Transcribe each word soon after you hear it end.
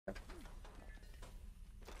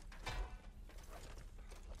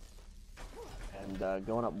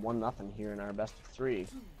going up 1-0 here in our best of 3.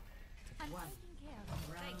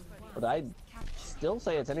 But I'd still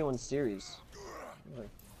say it's anyone's series.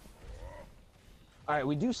 Alright,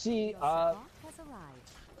 we do see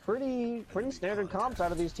pretty standard comps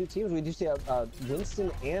out of these two teams. We do see a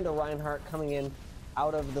Winston and a Reinhardt coming in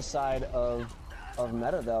out of the side of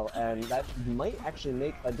Meta though, and that might actually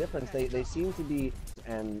make a difference. They seem to be,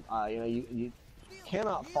 and you know, you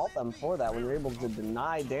cannot fault them for that. When you're able to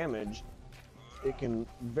deny damage, it can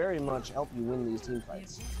very much help you win these team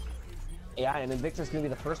fights. Yeah, and Invictus is going to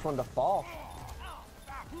be the first one to fall.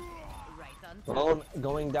 Malone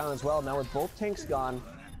going down as well. Now with both tanks gone,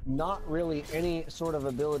 not really any sort of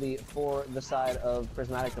ability for the side of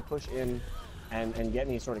Prismatic to push in and get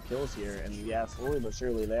any sort of kills here. And yeah, slowly but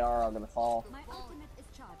surely they are going to fall.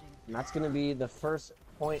 And that's going to be the first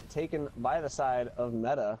point taken by the side of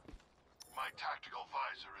Meta. My tactical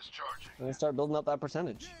visor is charging. And they start building up that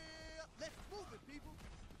percentage. Let's move it, people.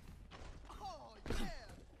 Oh, yeah.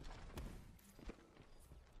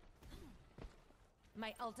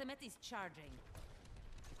 My ultimate is charging.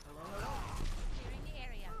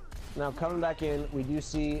 Now coming back in, we do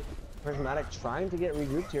see Prismatic trying to get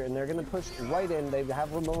regrouped here, and they're going to push right in. They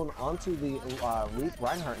have Ramon onto the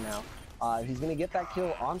Reinhardt now. He's going to get that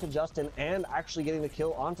kill onto Justin, and actually getting the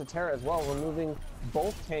kill onto Terra as well, removing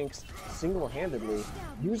both tanks single-handedly.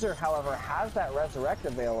 User, however, has that Resurrect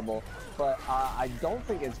available, but I don't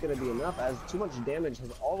think it's going to be enough, as too much damage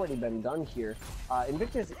has already been done here.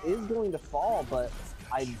 Invictus is going to fall, but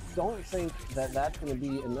I don't think that that's going to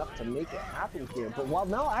be enough to make it happen here. But while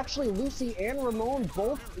now actually Lucy and Ramon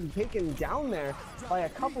both taken down there by a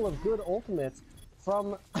couple of good ultimates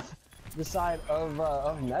from the side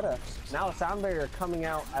of Meta. Now a sound barrier coming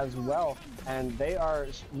out as well, and they are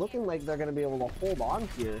looking like they're going to be able to hold on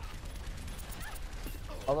here.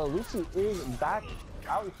 Although Lucy is back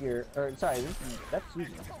out here, or sorry, that's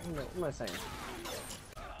Susan. What am I saying?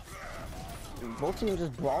 Both teams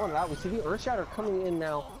just brawling it out. We see the Earthshatter coming in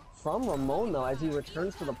now from Ramon though as he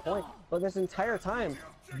returns to the point. But this entire time,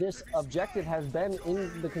 this objective has been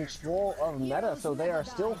in the control of Meta, so they are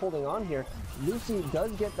still holding on here. Lucy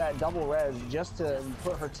does get that double res just to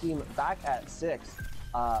put her team back at 6.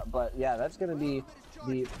 But yeah, that's going to be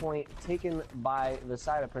the point taken by the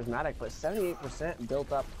side of Prismatic, but 78%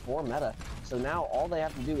 built up for Meta. So now all they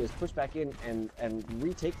have to do is push back in and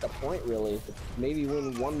retake the point, really. Maybe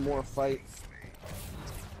win one more fight.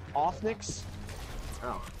 Offnix?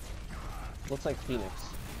 Oh. Looks like Phoenix.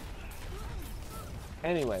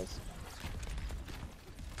 Anyways.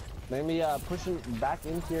 Maybe pushing back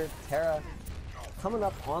in here. Terra coming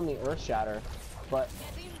up on the Earthshatter, but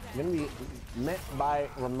going to be met by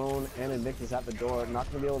Ramon and Invictus at the door.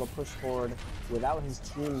 Not going to be able to push forward without his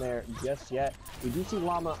team there just yet. We do see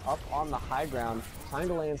Llama up on the high ground, trying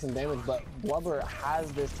to land some damage, but Blubber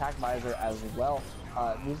has this tac visor as well.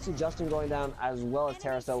 We see Justin going down as well as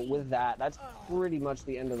Terra, so with that, that's pretty much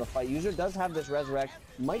the end of the fight. User does have this Resurrect,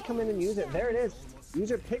 might come in and use it. There it is.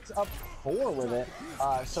 User picks up 4 with it,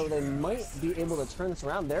 so they might be able to turn this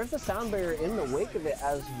around. There's the sound barrier in the wake of it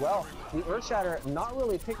as well. The Earthshatter not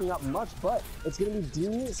really picking up much, but it's going to be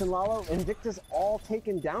Dini, Sinlalo, Invictus all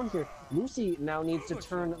taken down here. Lucy now needs to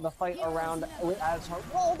turn the fight around as her.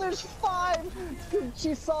 Oh, there's 5!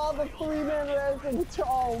 She saw the 3-man res, and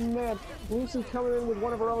oh man, Lucy coming in with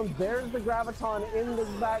one of her own. There's the Graviton in the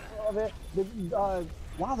back of it.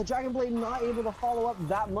 Wow, the Dragon Blade not able to follow up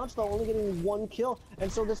that much though, only getting 1 kill.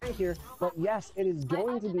 And so this here, but yes, it is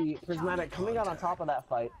going to be Prismatic coming out on top of that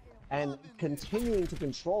fight and continuing to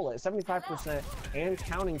control it. 75% and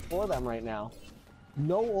counting for them right now.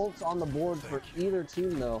 No ults on the board for either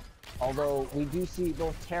team though, although we do see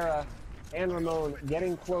both Terra and Ramon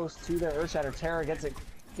getting close to their Earthshatter. Terra gets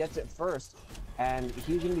it first, and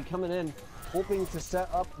he's going to be coming in hoping to set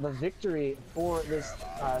up the victory for this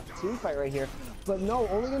team fight right here. But no,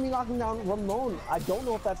 only going to be knocking down Ramon. I don't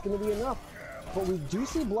know if that's going to be enough. But we do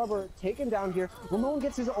see Blubber taken down here. Ramon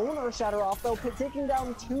gets his own Earthshatter off though, taking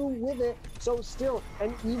down 2 with it. So still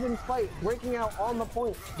an even fight breaking out on the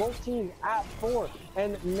point. Both teams at 4.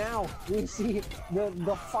 And now we see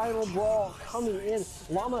the final brawl coming in.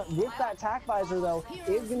 Llama with that tac visor though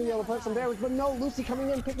is going to be able to put some damage. But no, Lucy coming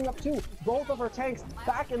in picking up 2. Both of her tanks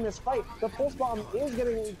back in this fight. The pulse bomb is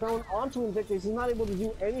getting thrown onto Invictus. He's not able to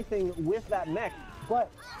do anything with that mech. But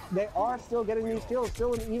they are still getting these kills.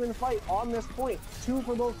 Still an even fight on this point. 2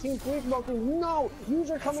 for both teams, 3 for both teams. No!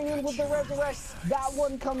 User coming in with the Resurrect. That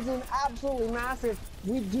one comes in absolutely massive.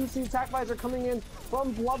 We do see tac visor coming in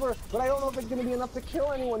from Blubber, but I don't know if it's going to be enough to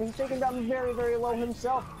kill anyone. He's taken down very, very low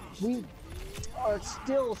himself. We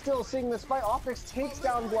Still seeing this fight. Optics takes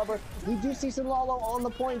down Blubber. We do see Sinlalo on the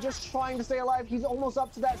point, just trying to stay alive. He's almost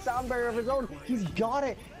up to that sound barrier of his own. He's got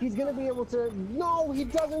it. He's gonna be able to. No, he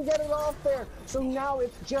doesn't get it off there. So now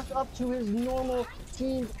it's just up to his normal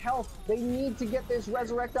team's health. They need to get this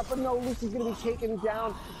resurrect up, but no, Lucy's gonna be taken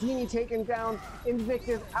down. Dini taken down.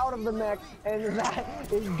 Invictus out of the mech, and that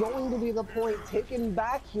is going to be the point. Taken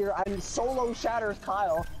back here. Solo shatters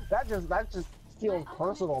Kyle. That just feels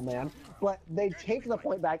personal, man. But they take the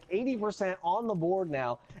point back, 80% on the board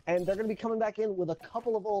now, and they're going to be coming back in with a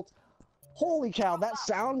couple of ults. Holy cow, that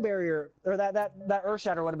sound barrier, or that Earth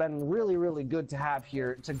Shatter would have been really, really good to have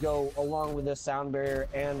here to go along with this sound barrier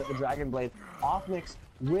and the Dragon Blade. Offmix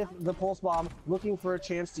with the Pulse Bomb, looking for a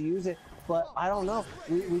chance to use it, but I don't know.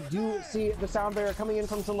 We do see the sound barrier coming in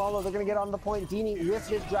from Somalo. They're going to get on the point. Dini with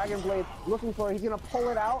his Dragon Blade, looking for it. He's going to pull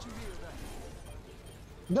it out.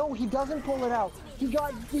 No, he doesn't pull it out. He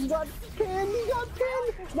got pinned. He got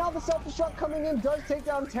pinned. Now the self-destruct coming in does take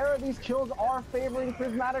down Terra. These kills are favoring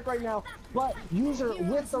Prismatic right now. But User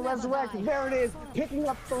with the resurrect. There it is. Picking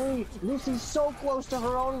up 3. Lucy's so close to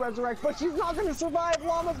her own resurrect, but she's not going to survive.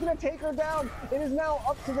 Llama's going to take her down. It is now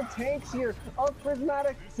up to the tanks here of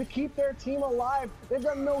Prismatic to keep their team alive. They've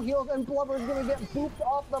got no heals, and Blubber's going to get booped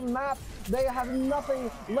off the map. They have nothing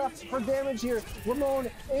left for damage here. Ramon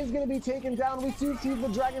is going to be taken down. We do see the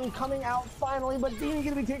Dragon coming out finally, but Dini going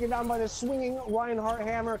to be taken down by the swinging Reinhardt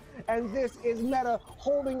hammer. And this is Meta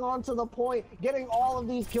holding on to the point, getting all of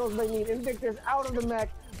these kills they need. Invictus out of the mech,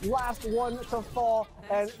 last one to fall,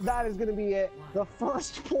 and that is going to be it. The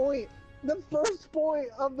first point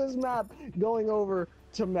of this map going over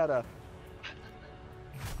to Meta.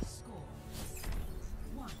 Score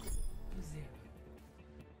 1-0.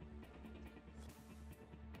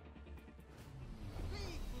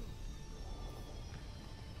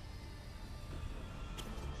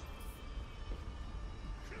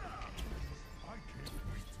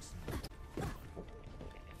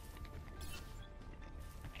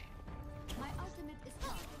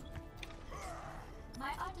 My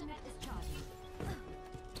ultimate is charging.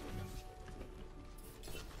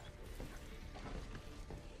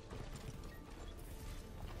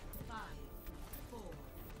 5, 4,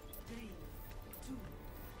 3, 2,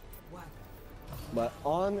 1. But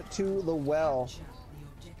on to the well.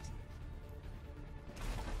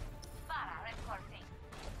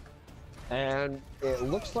 And it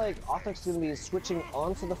looks like Optic's going to be switching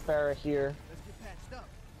onto the Pharah here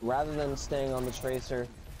rather than staying on the Tracer.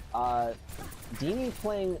 Dini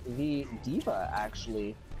playing the Diva,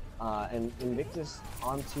 actually, and Invictus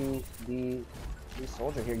onto the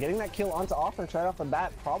Soldier here. Getting that kill onto Offense right off the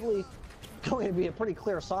bat, probably going to be a pretty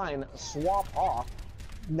clear sign. Swap off.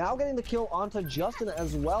 Now getting the kill onto Justin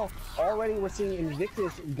as well. Already we're seeing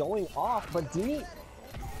Invictus going off, but Dini...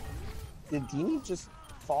 Did Dini just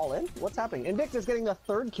fall in? What's happening? Invictus getting the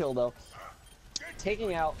 3rd kill, though.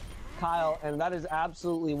 Taking out Kyle, and that is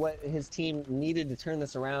absolutely what his team needed to turn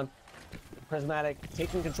this around. Prismatic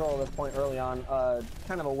taking control of this point early on.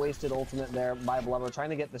 Kind of a wasted ultimate there by Blubber, trying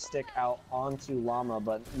to get the stick out onto Llama,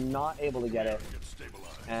 but not able to get it.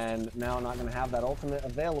 And now not going to have that ultimate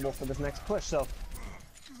available for this next push. So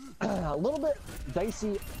a little bit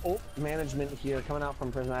dicey ult management here coming out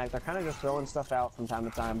from Prismatic. They're kind of just throwing stuff out from time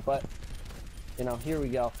to time, but you know, here we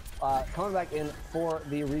go. Coming back in for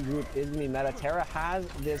the regroup is going to be Meta. Terra has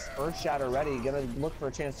this Earth Shatter ready, going to look for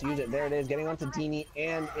a chance to use it. There it is, getting onto Dini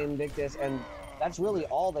and Invictus, and that's really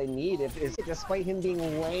all they need, is despite him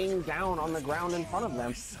being laying down on the ground in front of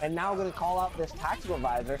them. And now going to call out this Tactical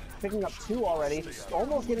Visor, picking up 2 already,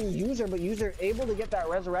 almost getting User, but User able to get that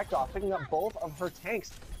Resurrect off, picking up both of her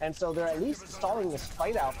tanks. And so they're at least stalling this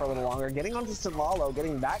fight out for a little longer, getting onto Savalo,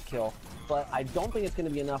 getting that kill. But I don't think it's going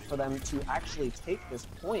to be enough for them to actually take this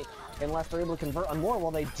point unless they're able to convert on more. Well,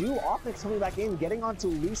 they do. Optics coming back in, getting onto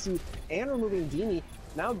Lucy and removing Dini.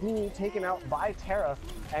 Now Dini taken out by Terra,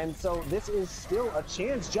 and so this is still a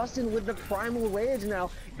chance. Justin with the Primal Rage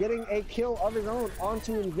now, getting a kill of his own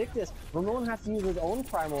onto Invictus. Ramon has to use his own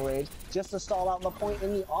Primal Rage just to stall out the point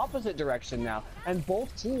in the opposite direction now. And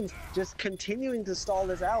both teams just continuing to stall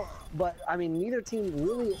this out, but I mean, neither team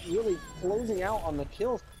really closing out on the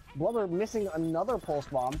kills. Blubber missing another Pulse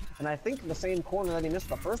Bomb, and I think the same corner that he missed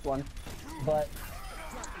the first one, but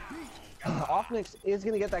Offmix is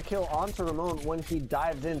going to get that kill onto Ramon when he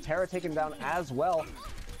dives in. Terra taken down as well.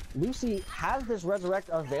 Lucy has this Resurrect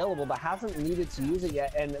available, but hasn't needed to use it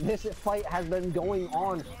yet, and this fight has been going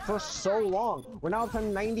on for so long. We're now up to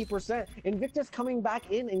 90%. Invictus coming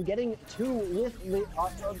back in and getting 2 with the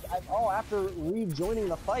after rejoining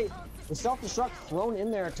the fight. The self-destruct thrown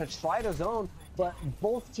in there to try to zone, but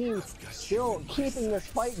both teams still keeping this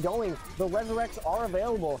fight going. The Resurrects are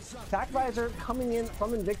available. Attack Visor coming in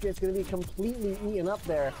from Invictus, going to be completely eaten up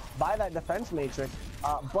there by that defense matrix,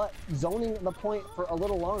 but zoning the point for a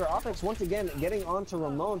little longer. Optics once again getting onto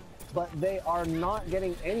Ramon, but they are not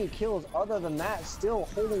getting any kills other than that. Still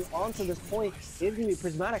holding on to this point is going to be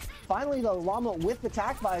Prismatic. Finally, the Llama with the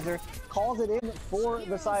Attack Visor calls it in for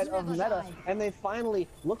the side of Meta, and they finally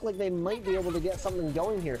look like they might be able to get something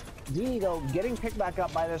going here. Dini, though, getting picked back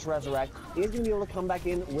up by this Resurrect, is going to be able to come back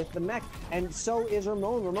in with the mech, and so is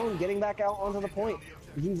Ramon. Ramon getting back out onto the point.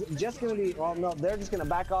 He's just going to be, well, no, they're just going to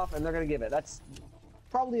back off, and they're going to give it. That's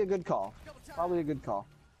probably a good call. Probably a good call.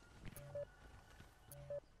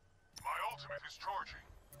 Ultimate is charging.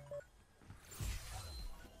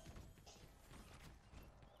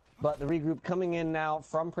 But the regroup coming in now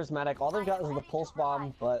from Prismatic. All they've got is the pulse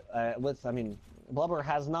bomb, but Blubber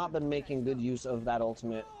has not been making good use of that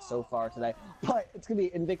ultimate so far today. But it's gonna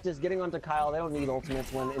be Invictus getting onto Kyle. They don't need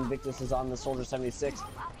ultimates when Invictus is on the Soldier 76.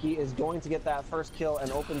 He is going to get that first kill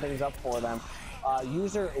and open things up for them.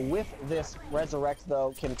 User with this Resurrect,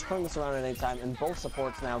 though, can turn this around at any time, and both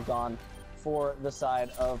supports now gone for the side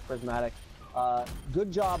of Prismatic.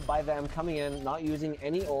 Good job by them coming in, not using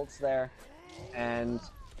any ults there, and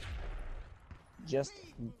just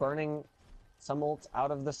burning some ults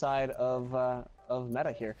out of the side of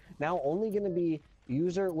Meta here. Now only going to be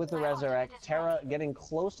User with the Resurrect, Terra getting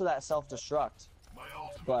close to that self-destruct.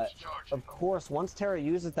 But of course, once Terra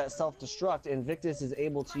uses that self-destruct, Invictus is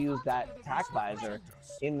able to use that Attack Visor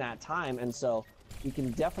in that time, and so you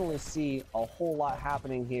can definitely see a whole lot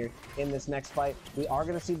happening here in this next fight. We are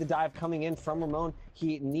going to see the dive coming in from Ramon.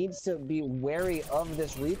 He needs to be wary of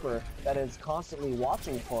this Reaper that is constantly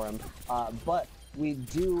watching for him, but we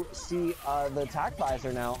do see the Attack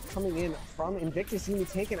Visor now coming in from Invictus. He can be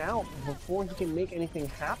taken out before he can make anything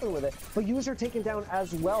happen with it. But User taken down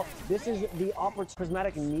as well. This is the opportunity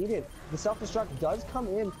Prismatic needed. The self-destruct does come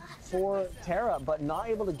in for Terra, but not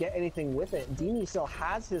able to get anything with it. Dini still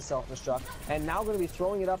has his self-destruct, and now going to be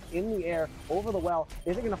throwing it up in the air over the well.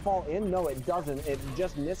 Is it going to fall in? No, it doesn't. It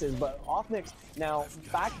just misses. But Offnix now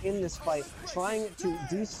back in this fight, trying to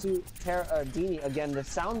de-suit Dini. Again, the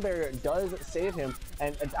sound barrier does save him,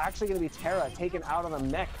 and it's actually going to be Terra taken out on the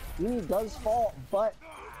mech. Dini does fall, but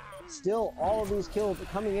still all of these kills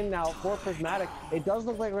coming in now for Prismatic. It does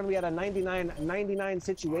look like we're going to be at a 99-99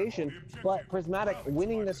 situation, but Prismatic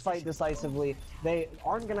winning this fight decisively. They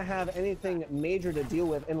aren't going to have anything major to deal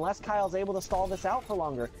with unless Kyle's able to stall this out for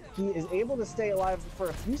longer. He is able to stay alive for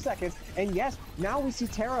a few seconds, and yes, now we see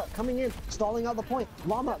Terra coming in, stalling out the point.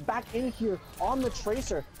 Llama back in here on the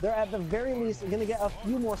Tracer. They're at the very least going to get a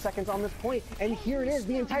few more seconds on this point, and here it is,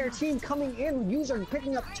 the entire team coming in. User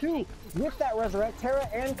picking up two with that Resurrect. Terra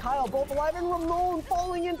and Kyle both alive, and Ramon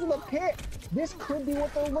falling into the pit. This could be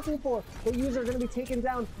what they're looking for. The User going to be taken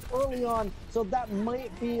down early on, so that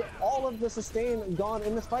might be all of the sustain gone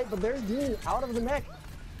in this fight, but there's Dini out of the mech.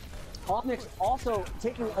 Offnix also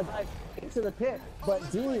taking a dive into the pit, but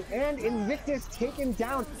Dini and Invictus taken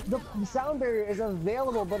down. The sound barrier is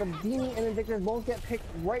available, but if Dini and Invictus both get picked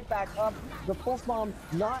right back up, the pulse bomb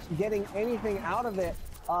not getting anything out of it.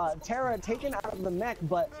 Terra taken out of the mech,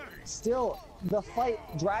 but still the fight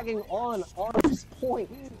dragging on this point.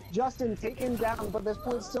 Justin taken down, but this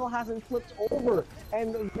point still hasn't flipped over,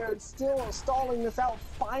 and they're still stalling this out.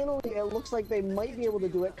 Finally, it looks like they might be able to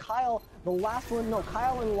do it. Kyle, the last one, no,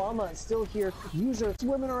 Kyle and Llama still here. User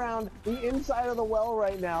swimming around the inside of the well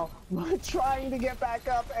right now, trying to get back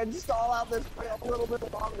up and stall out this fight a little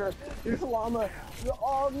bit longer. Here's Llama.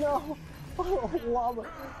 Oh no! Oh, Llama.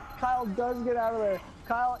 Kyle does get out of there.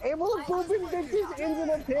 Kyle able to boop Invictus into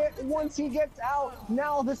the pit once he gets out.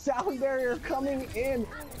 Now the sound barrier coming in.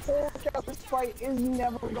 This fight is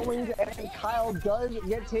never going to end. Kyle does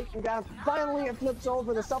get taken down. Finally, it flips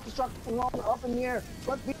over. The self-destruct long up in the air.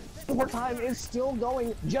 But the overtime is still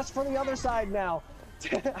going just for the other side now.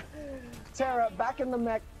 Terra back in the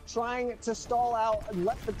mech, trying to stall out and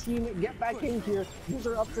let the team get back in here.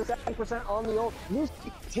 User up to 7% on the ult. Lucy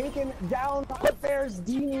taken down, but there's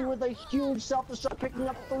Dini with a huge self-destruct picking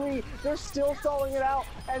up 3. They're still stalling it out,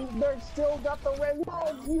 and they're still got the win.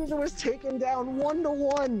 Oh, User was taken down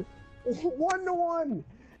 1-1. 1-1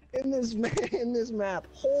 in this map.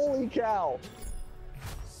 Holy cow.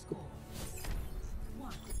 Score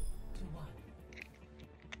 1-1.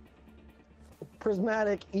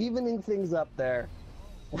 Prismatic evening things up there.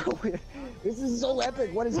 This is so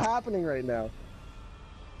epic. What is happening right now?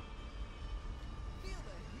 Feel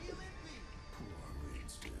the healing beat. Poor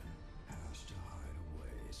Winston has to hide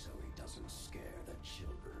away so he doesn't scare the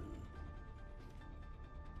children.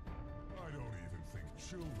 I don't even think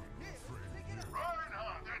children are afraid of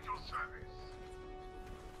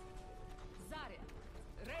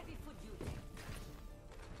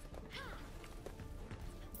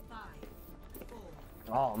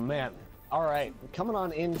Oh man. All right, coming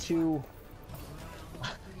on into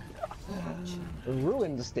the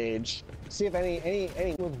ruined stage. See if any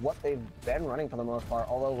with what they've been running for the most part.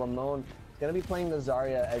 Although Ramon is gonna be playing the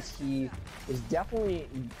Zarya, as he is definitely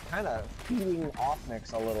kind of feeding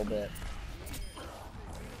Offnix a little bit.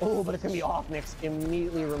 Oh, but it's gonna be Offnix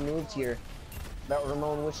immediately removed here. That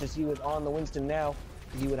Ramon wishes he was on the Winston now.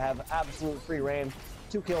 He would have absolute free reign.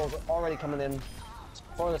 2 kills already coming in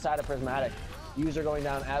for the side of Prismatic. User going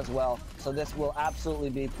down as well. So this will absolutely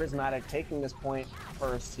be Prismatic taking this point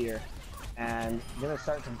first here. And gonna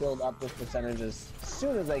start to build up this percentage as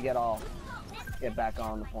soon as they get back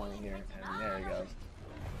on the point here. And there he goes.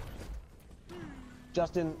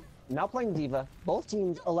 Justin now playing Diva. Both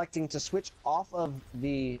teams electing to switch off of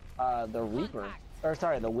the Reaper, or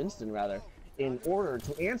sorry, the Winston rather, in order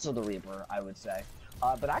to answer the Reaper, I would say.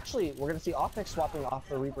 But actually, we're gonna see Offnix swapping off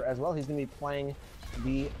the Reaper as well. He's gonna be playing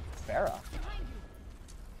the Pharah.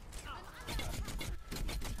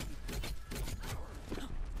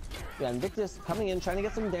 Yeah, Invictus coming in, trying to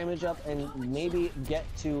get some damage up and maybe get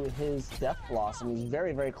to his Death Blossom. He's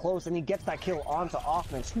very, very close, and he gets that kill onto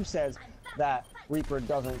Offnix, who says that Reaper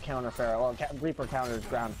doesn't counter Pharah. Well, Reaper counters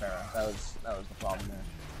ground Pharah. That was the problem there.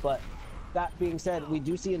 But that being said, we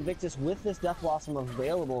do see Invictus with this Death Blossom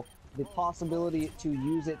available, the possibility to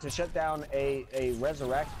use it to shut down a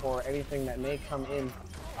Resurrect or anything that may come in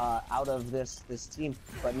out of this team.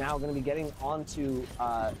 But now going to be getting onto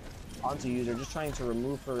User, just trying to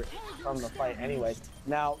remove her from the fight anyways.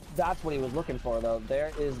 Now, that's what he was looking for, though.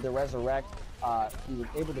 There is the Resurrect. He was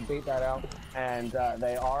able to bait that out, and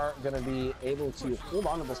they are going to be able to hold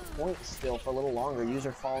on to this point still for a little longer.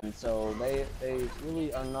 User falling, so they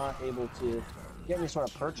really are not able to get any sort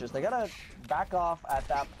of purchase. They got to back off at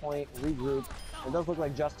that point, regroup. It does look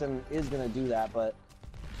like Justin is going to do that, but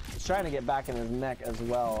he's trying to get back in his mech as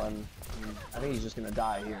well, and I think he's just going to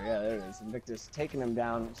die here. Yeah, there it is. Invictus taking him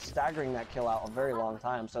down, staggering that kill out a very long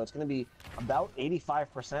time. So it's going to be about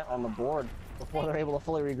 85% on the board before they're able to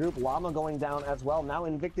fully regroup. Llama going down as well. Now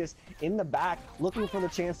Invictus in the back, looking for the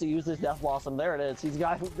chance to use this Death Blossom. There it is. He's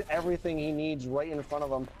got everything he needs right in front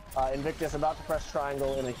of him. Invictus about to press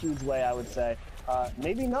triangle in a huge way, I would say.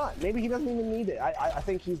 Maybe not. Maybe he doesn't even need it. I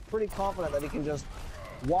think he's pretty confident that he can just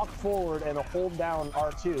walk forward and hold down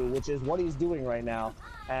R2, which is what he's doing right now.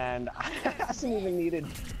 And hasn't even needed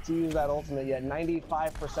to use that ultimate yet.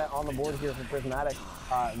 95% on the board here for Prismatic.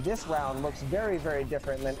 This round looks very, very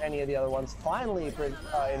different than any of the other ones. Finally,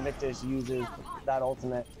 Invictus uses that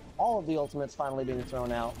ultimate. All of the ultimates finally being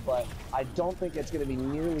thrown out, but I don't think it's going to be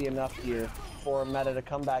nearly enough here for Meta to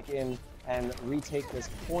come back in and retake this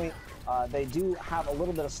point. They do have a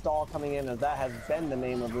little bit of stall coming in, as that has been the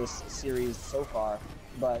name of this series so far.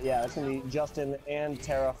 But yeah, it's going to be Justin and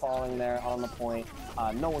Tara falling there on the point.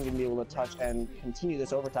 No one going to be able to touch and continue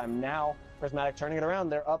this overtime. Now, Prismatic turning it around.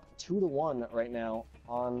 They're up 2-1 right now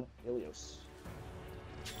on Ilios.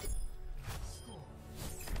 Score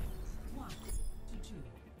 1-2.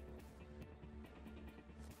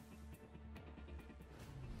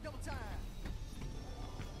 Double time.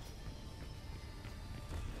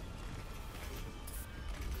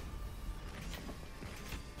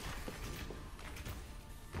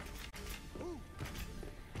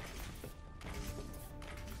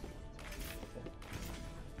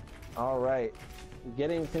 All right,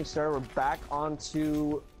 getting things started. We're back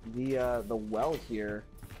onto the well here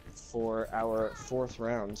for our 4th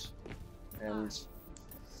round, and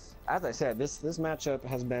as I said, this matchup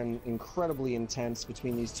has been incredibly intense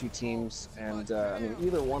between these two teams, and I mean,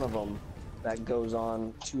 either one of them that goes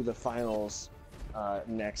on to the finals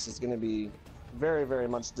next is going to be very, very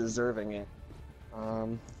much deserving it.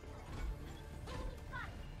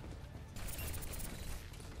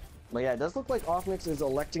 But yeah, it does look like Offnix is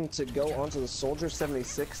electing to go onto the Soldier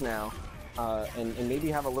 76 now, and maybe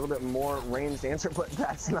have a little bit more ranged answer, but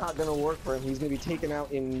that's not going to work for him. He's going to be taken out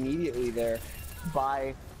immediately there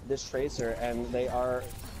by this Tracer, and they are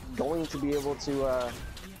going to be able to,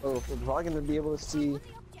 we're probably going to be able to see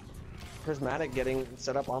Prismatic getting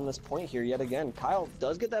set up on this point here yet again. Kyle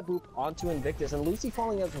does get that boop onto Invictus, and Lucy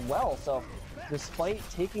falling as well, so despite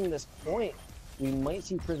taking this point, we might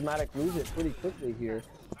see Prismatic lose it pretty quickly here.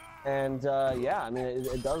 And yeah, I mean,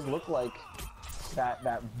 it does look like that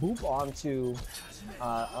boop onto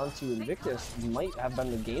Invictus might have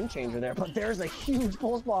been the game changer there. But there's a huge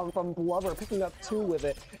pulse bomb from Blubber, picking up 2 with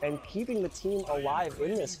it and keeping the team alive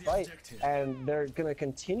in this fight. And they're gonna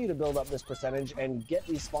continue to build up this percentage and get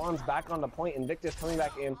these spawns back on the point. Invictus coming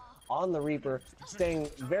back in on the Reaper, staying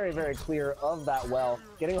very, very clear of that well,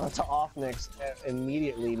 getting onto Offnix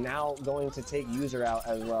immediately. Now going to take User out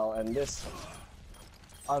as well, and this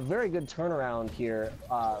a very good turnaround here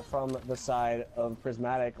from the side of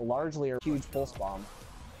Prismatic, largely a huge pulse bomb.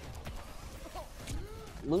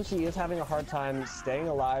 Lucy is having a hard time staying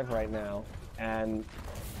alive right now, and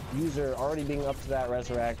User already being up to that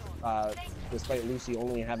resurrect, despite Lucy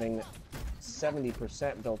only having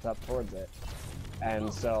 70% built up towards it.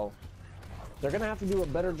 And so they're gonna have to do a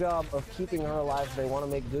better job of keeping her alive if they want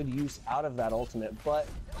to make good use out of that ultimate. But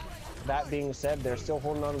that being said, they're still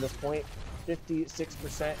holding on to this point,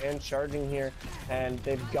 56% and charging here, and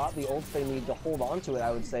they've got the ults they need to hold on to it. I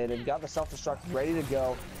would say they've got the self-destruct ready to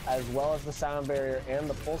go, as well as the sound barrier and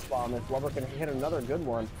the pulse bomb if Blubber can hit another good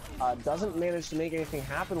one. Doesn't manage to make anything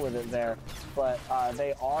happen with it there, but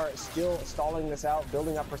they are still stalling this out,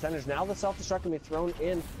 building up percentage. Now the self-destruct can be thrown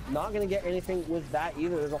in, not going to get anything with that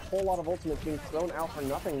either. There's a whole lot of ultimates being thrown out for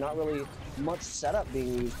nothing, not really much setup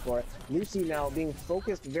being used for it. Lucy now being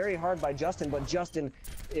focused very hard by Justin, but Justin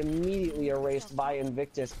immediately erased by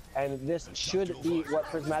Invictus, and this should be what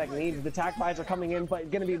Prismatic needs. The attack buys are coming in, but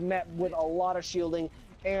going to be met with a lot of shielding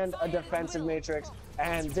and a defensive matrix,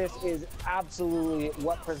 and this is absolutely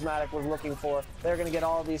what Prismatic was looking for. They're going to get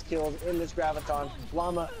all of these kills in this Graviton.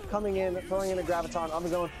 Llama coming in, throwing in a Graviton of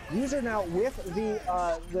his own. User now with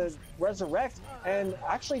the Resurrect, and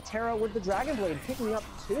actually Terra with the Dragon Blade picking up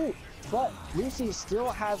 2. But Lucy still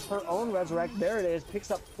has her own Resurrect. There it is,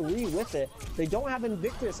 picks up 3 with it. They don't have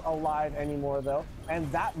Invictus alive anymore though,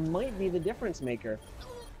 and that might be the difference maker.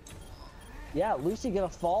 Yeah, Lucy gonna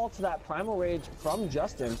fall to that Primal Rage from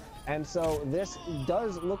Justin, and so this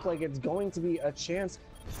does look like it's going to be a chance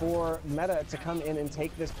for Meta to come in and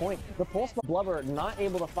take this point. The Pulse Blubber not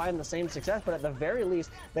able to find the same success, but at the very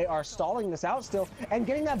least, they are stalling this out still and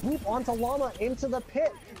getting that boop onto Llama into the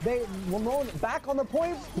pit. Ramon back on the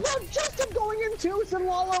point. No, Justin going in too.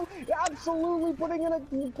 Sinlalo absolutely putting in a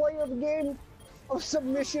play of the game. Of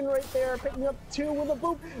submission right there, picking up 2 with a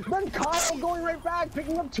boop. Then Kyle going right back,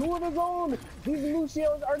 picking up 2 of his own. These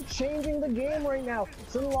Lucios are changing the game right now.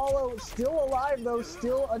 Sinlalo still alive though,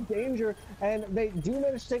 still a danger, and they do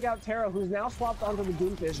manage to take out Terra, who's now swapped onto the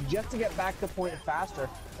Doomfish just to get back to point faster.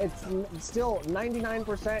 It's still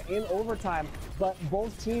 99% in overtime, but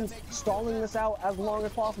both teams stalling this out as long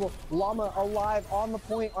as possible. Llama alive on the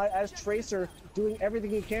point as Tracer doing everything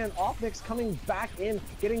he can. Offmix coming back in,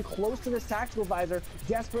 getting close to this tactical visor,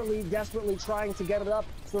 desperately trying to get it up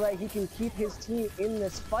so that he can keep his team in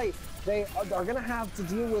this fight. They are going to have to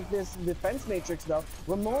deal with this defense matrix though.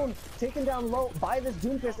 Ramon taken down low by this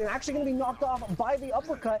Doomfist and actually going to be knocked off by the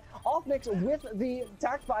uppercut. Offmix with the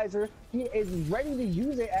attack visor. He is ready to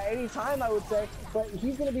use it at any time, I would say, but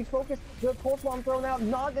he's going to be focused. The pulse bomb thrown out,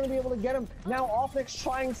 not going to be able to get him. Now Offmix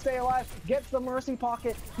trying to stay alive, gets the mercy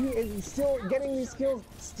pocket. He is still getting these kills,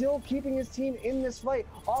 still keeping his team in this fight.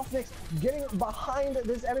 Offmix getting behind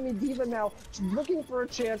this enemy diva now, looking for a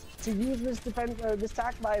chance to use this this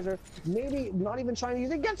attack visor. Maybe not even trying to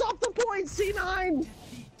use it. Gets off the point. C9.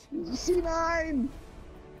 C9.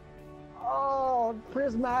 Oh,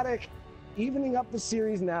 Prismatic evening up the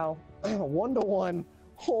series now. 1-1.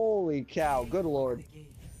 Holy cow. Good lord.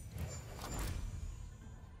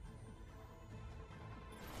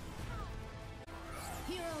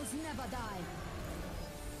 Heroes never die.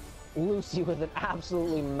 Lucy with an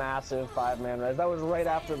absolutely massive 5-man res. That was right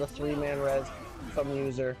after the 3-man res from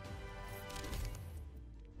User.